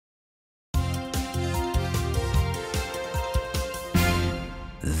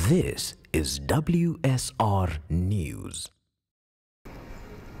This is WSR News.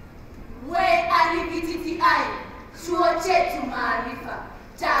 RVTTI, chuo chetu maarifa,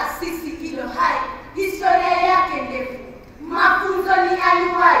 taasisi ilo hai, historia yake ndefu, mafunzo ni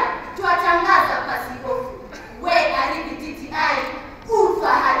anuwai, tuatangaza pasi hofu. RVTTI,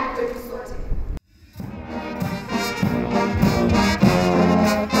 ufahari kwetu sote.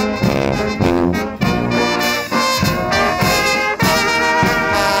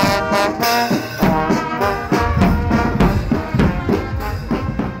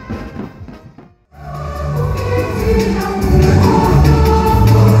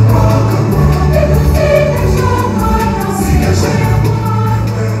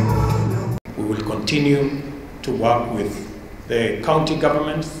 We will continue to work with the county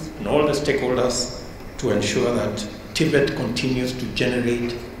governments and all the stakeholders to ensure that TVET continues to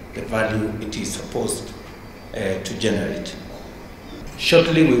generate the value it is supposed to generate.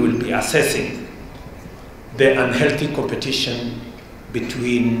 Shortly, we will be assessing the unhealthy competition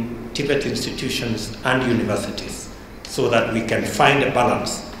between TVET institutions and universities so that we can find a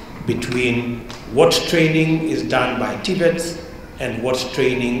balance between what training is done by TVETs and what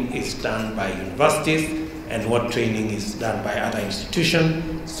training is done by universities and what training is done by other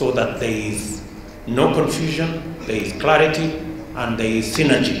institutions, so that there is no confusion, there is clarity, and there is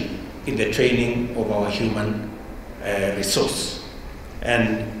synergy in the training of our human resource.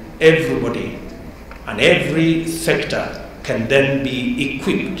 And everybody and every sector can then be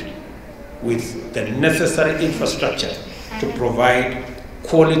equipped with the necessary infrastructure to provide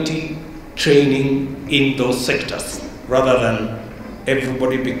quality training in those sectors, rather than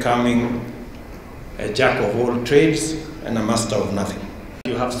everybody becoming a jack of all trades and a master of nothing.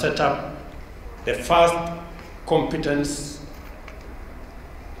 You have set up the first competence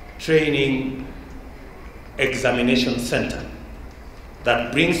training examination center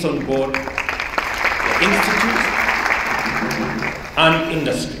that brings on board the institute and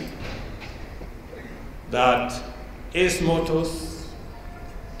industry, that Ace Motors,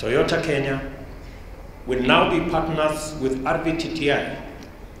 Toyota Kenya will now be partners with RVTTI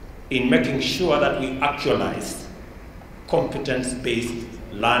in making sure that we actualize competence-based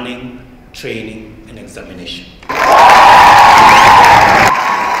learning, training, and examination.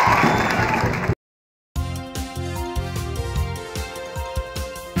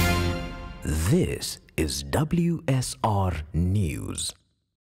 This is WSR News.